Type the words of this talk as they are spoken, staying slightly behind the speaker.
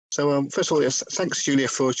So first of all, yes, thanks, Julia,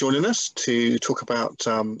 for joining us to talk about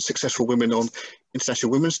successful women on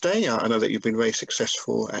International Women's Day. I know that you've been very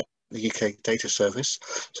successful at the UK Data Service.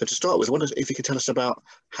 So to start with, I wonder if you could tell us about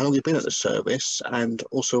how long you've been at the service and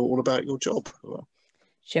also all about your job.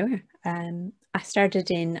 Sure. I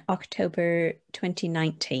started in October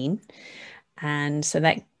 2019, and so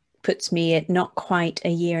that puts me at not quite a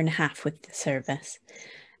year and a half with the service.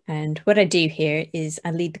 And what I do here is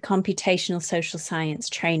I lead the computational social science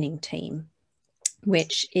training team,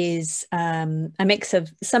 which is a mix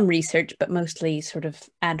of some research, but mostly sort of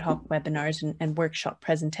ad hoc webinars and workshop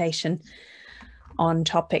presentation on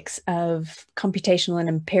topics of computational and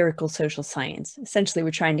empirical social science. Essentially,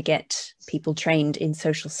 we're trying to get people trained in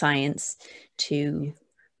social science to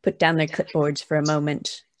put down their clipboards for a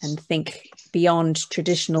moment and think beyond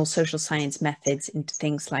traditional social science methods into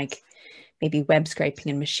things like maybe web scraping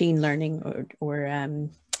and machine learning, or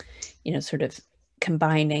sort of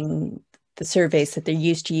combining the surveys that they're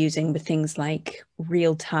used to using with things like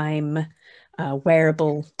real-time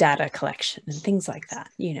wearable data collection and things like that,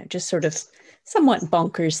 just sort of somewhat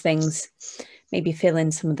bonkers things, maybe fill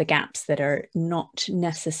in some of the gaps that are not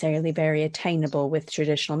necessarily very attainable with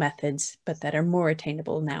traditional methods, but that are more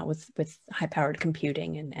attainable now with high-powered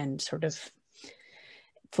computing and sort of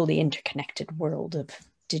fully interconnected world of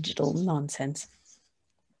digital nonsense.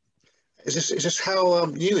 Is this how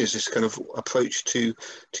new is this kind of approach to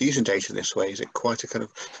using data in this way? Is it quite a kind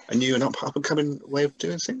of a new and up and coming way of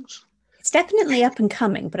doing things? It's definitely up and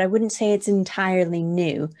coming, but I wouldn't say it's entirely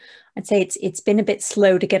new. I'd say it's been a bit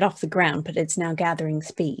slow to get off the ground, but it's now gathering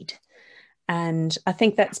speed. And I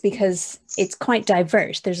think that's because it's quite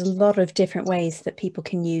diverse. There's a lot of different ways that people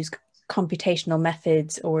can use computational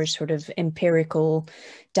methods or sort of empirical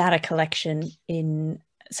data collection in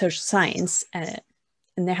social science. And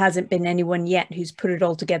there hasn't been anyone yet who's put it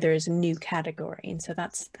all together as a new category. And so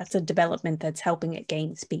that's a development that's helping it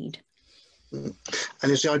gain speed. And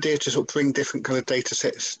is the idea to sort of bring different kind of data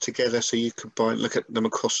sets together so you could look at them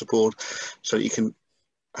across the board so that you can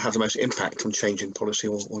have the most impact on changing policy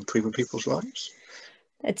or improving people's lives?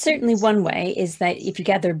 It's certainly one way, is that if you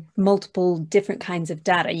gather multiple different kinds of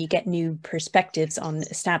data, you get new perspectives on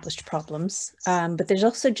established problems. But there's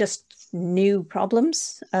also just new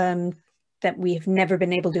problems that we have never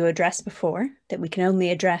been able to address before, that we can only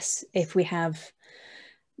address if we have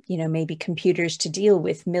maybe computers to deal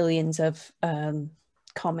with millions of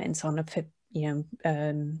comments on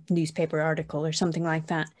a newspaper article or something like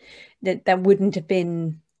that, that wouldn't have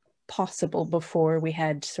been possible before we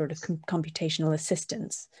had sort of computational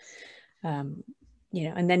assistance. And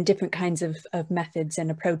then different kinds of methods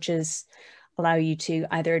and approaches allow you to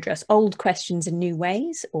either address old questions in new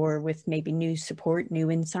ways, or with maybe new support,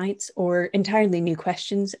 new insights, or entirely new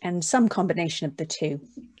questions, and some combination of the two.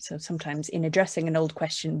 So sometimes in addressing an old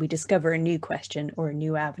question, we discover a new question or a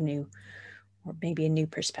new avenue, or maybe a new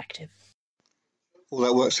perspective. All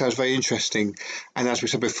that work sounds very interesting. And as we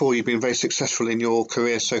said before, you've been very successful in your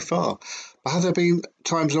career so far. But have there been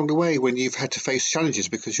times along the way when you've had to face challenges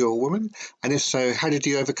because you're a woman? And if so, how did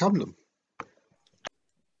you overcome them?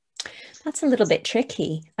 That's a little bit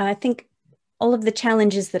tricky. I think all of the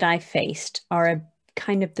challenges that I faced are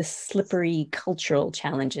kind of the slippery cultural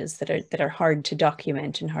challenges that are hard to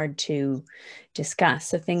document and hard to discuss.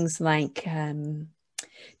 So things like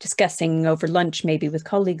discussing over lunch, maybe with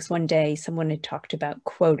colleagues one day, someone had talked about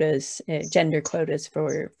quotas, gender quotas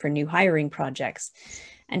for new hiring projects.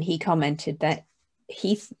 And he commented that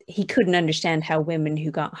he couldn't understand how women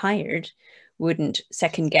who got hired wouldn't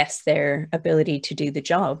second guess their ability to do the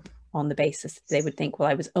job on the basis that they would think, well,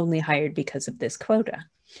 I was only hired because of this quota.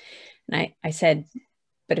 And I said,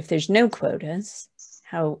 but if there's no quotas,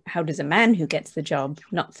 how does a man who gets the job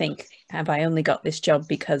not think, have I only got this job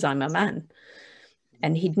because I'm a man?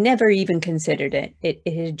 And he'd never even considered it. It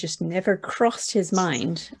had just never crossed his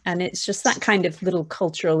mind. And it's just that kind of little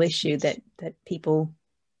cultural issue that people,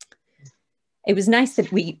 it was nice that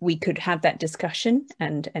we could have that discussion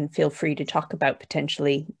and feel free to talk about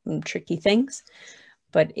potentially tricky things.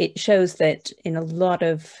 But it shows that in a lot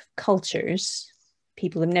of cultures,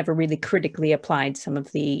 people have never really critically applied some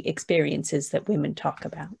of the experiences that women talk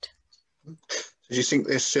about. Do you think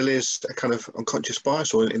there still is a kind of unconscious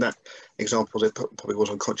bias, or in that example, there probably was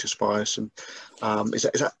unconscious bias? And is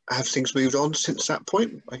that have things moved on since that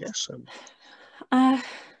point, I guess?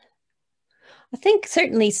 I think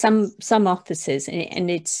certainly some offices, and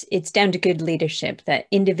it's down to good leadership, that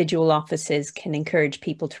individual offices can encourage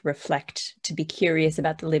people to reflect, to be curious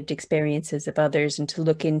about the lived experiences of others, and to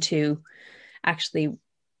look into, actually,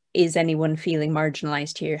 is anyone feeling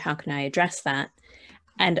marginalized here? How can I address that?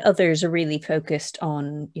 And others are really focused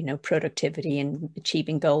on, you know, productivity and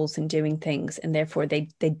achieving goals and doing things, and therefore they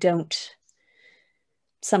don't,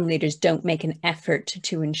 some leaders don't make an effort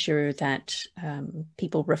to ensure that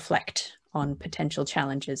people reflect on potential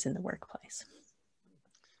challenges in the workplace.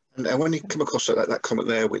 And when you come across that comment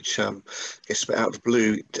there, which gets a bit out of the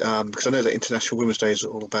blue, because I know that International Women's Day is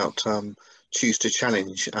all about choose to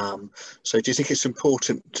challenge. So do you think it's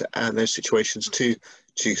important in those situations to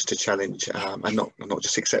choose to challenge and not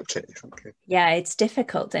just accept it? Okay. Yeah, it's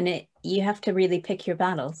difficult, and you have to really pick your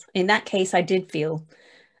battles. In that case, I did feel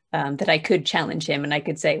that I could challenge him, and I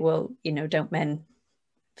could say, well, you know, don't men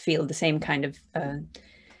feel the same kind of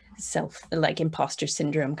like imposter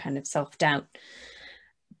syndrome, kind of self-doubt?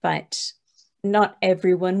 But not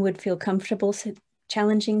everyone would feel comfortable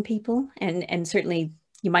challenging people, and certainly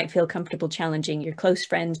you might feel comfortable challenging your close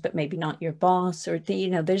friends, but maybe not your boss, or you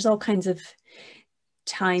know, there's all kinds of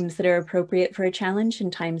times that are appropriate for a challenge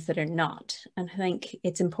and times that are not. And I think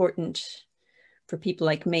it's important for people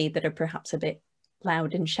like me that are perhaps a bit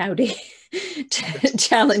loud and shouty to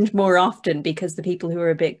challenge more often, because the people who are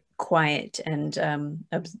a bit quiet and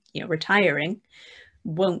you know, retiring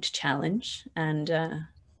won't challenge. And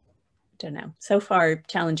don't know, so far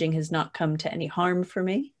challenging has not come to any harm for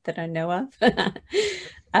me that I know of.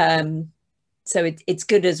 So it's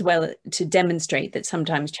good as well to demonstrate that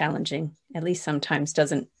sometimes challenging, at least sometimes,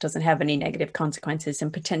 doesn't have any negative consequences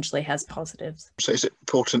and potentially has positives. So is it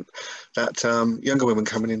important that younger women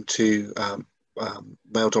coming into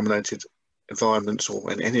male-dominated environments,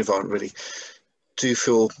 or in any environment really, do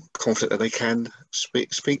feel confident that they can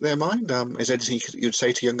speak their mind? Is there anything you'd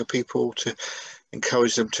say to younger people to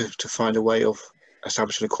encourage them to find a way of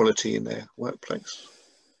establishing equality in their workplace?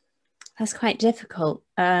 That's quite difficult.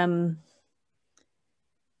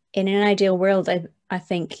 In an ideal world, I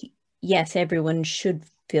think, yes, everyone should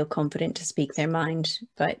feel confident to speak their mind,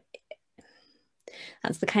 but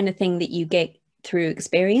that's the kind of thing that you get through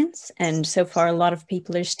experience. And so far, a lot of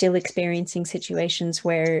people are still experiencing situations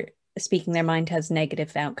where speaking their mind has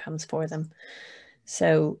negative outcomes for them.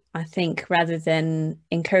 So I think rather than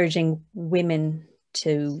encouraging women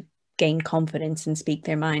to gain confidence and speak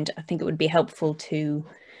their mind, I think it would be helpful to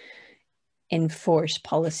enforce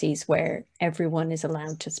policies where everyone is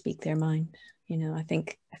allowed to speak their mind. You know, I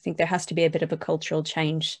think there has to be a bit of a cultural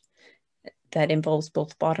change that involves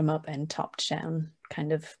both bottom up and top down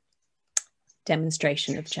kind of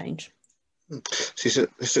demonstration of change. So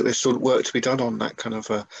there's sort of work to be done on that kind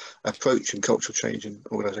of approach and cultural change in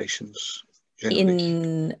organisations generally.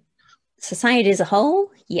 In society as a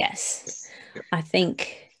whole, yes. Yeah. I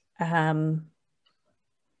think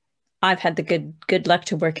I've had the good luck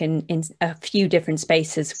to work in a few different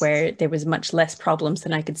spaces where there was much less problems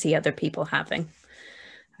than I could see other people having.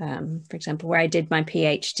 For example, where I did my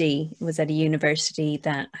PhD was at a university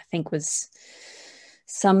that I think was,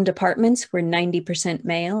 some departments were 90%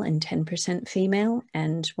 male and 10% female.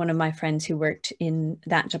 And one of my friends who worked in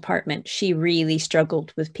that department, she really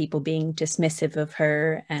struggled with people being dismissive of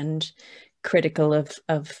her and critical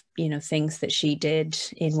of you know, things that she did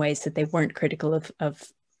in ways that they weren't critical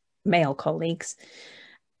of male colleagues.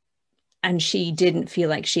 And she didn't feel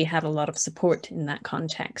like she had a lot of support in that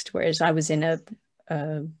context, whereas I was in a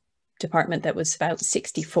department that was about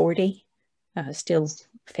 60-40, still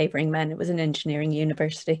favoring men. It was an engineering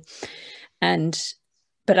university.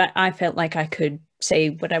 But I felt like I could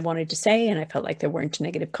say what I wanted to say, and I felt like there weren't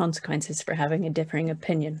negative consequences for having a differing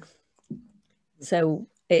opinion. So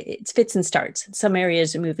it's fits and starts. Some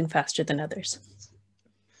areas are moving faster than others.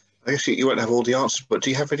 I guess you won't have all the answers, but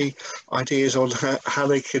do you have any ideas on how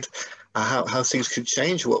they could, how things could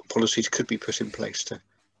change, what policies could be put in place to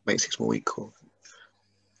make things more equal?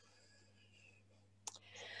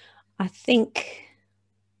 I think,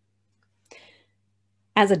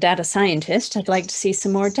 as a data scientist, I'd like to see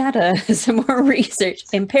some more data, some more research,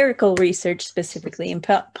 empirical research specifically, and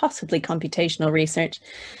possibly computational research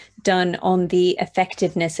done on the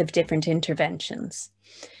effectiveness of different interventions.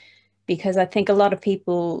 Because I think a lot of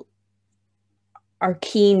people are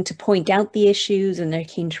keen to point out the issues, and they're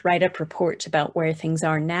keen to write up reports about where things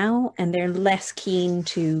are now, and they're less keen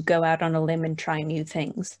to go out on a limb and try new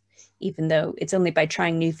things, even though it's only by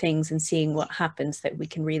trying new things and seeing what happens that we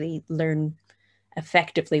can really learn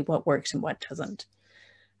effectively what works and what doesn't.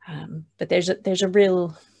 But there's a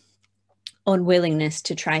real unwillingness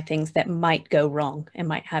to try things that might go wrong and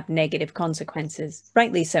might have negative consequences.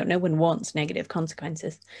 Rightly so, no one wants negative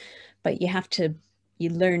consequences, but you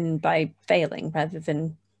learn by failing rather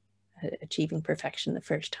than achieving perfection the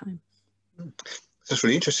first time. That's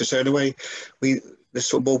really interesting. So in a way, there's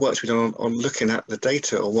sort of more work to be done on looking at the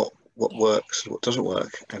data, or what works and what doesn't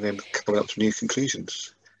work, and then coming up to new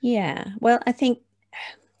conclusions. Yeah, well, I think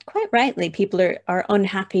quite rightly, people are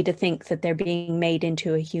unhappy to think that they're being made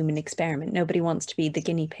into a human experiment. Nobody wants to be the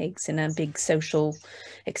guinea pigs in a big social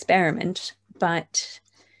experiment. But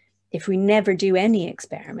if we never do any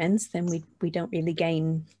experiments, then we don't really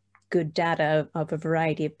gain good data of a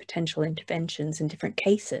variety of potential interventions in different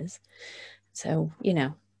cases. So,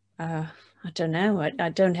 I don't know. I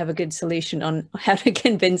don't have a good solution on how to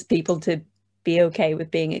convince people to be okay with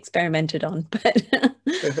being experimented on, but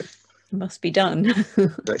it must be done.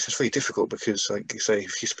 It's just very difficult because, like you say,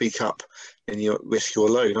 if you speak up, then you risk you're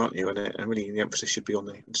alone, aren't you? And really, the emphasis should be on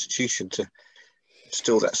the institution to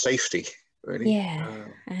instill that safety, really. Yeah.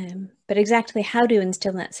 But exactly how to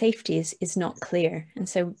instill that safety is not clear. And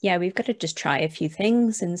so, yeah, we've got to just try a few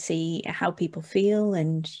things and see how people feel.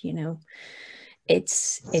 And,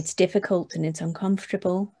 it's difficult and it's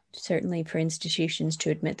uncomfortable, certainly for institutions to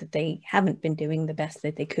admit that they haven't been doing the best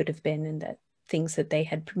that they could have been, and that things that they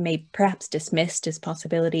had perhaps dismissed as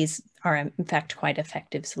possibilities are in fact quite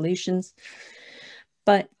effective solutions.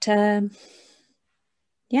 But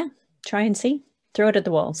yeah, try and see. Throw it at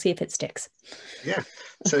the wall, see if it sticks. Yeah.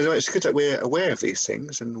 So it's good that we're aware of these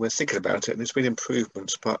things and we're thinking about it, and there's been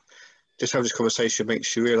improvements, but just having this conversation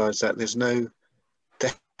makes you realise that there's no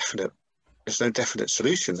definite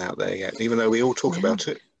solution out there yet, even though we all talk about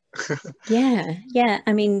it. Yeah.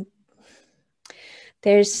 I mean,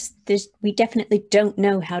 we definitely don't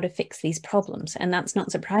know how to fix these problems, and that's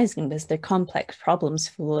not surprising because they're complex problems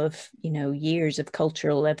full of years of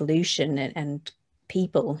cultural evolution and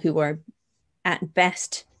people who are at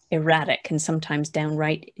best erratic and sometimes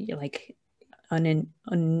downright like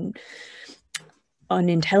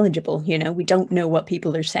unintelligible. We don't know what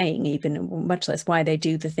people are saying, even, much less why they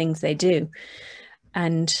do the things they do.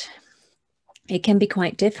 And it can be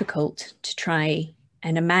quite difficult to try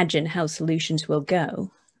and imagine how solutions will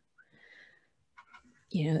go.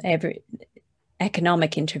 Every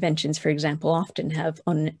economic interventions, for example, often have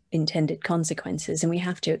unintended consequences, and we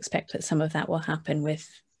have to expect that some of that will happen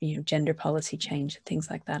with gender policy change and things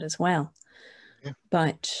like that as well. Yeah.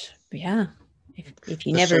 But yeah, if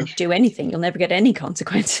you never do anything, you'll never get any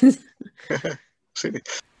consequences. Absolutely.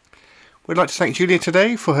 We'd like to thank Julia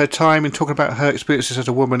today for her time in talking about her experiences as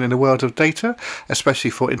a woman in the world of data, especially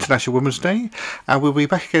for International Women's Day. And we'll be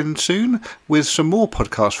back again soon with some more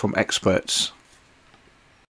podcasts from experts.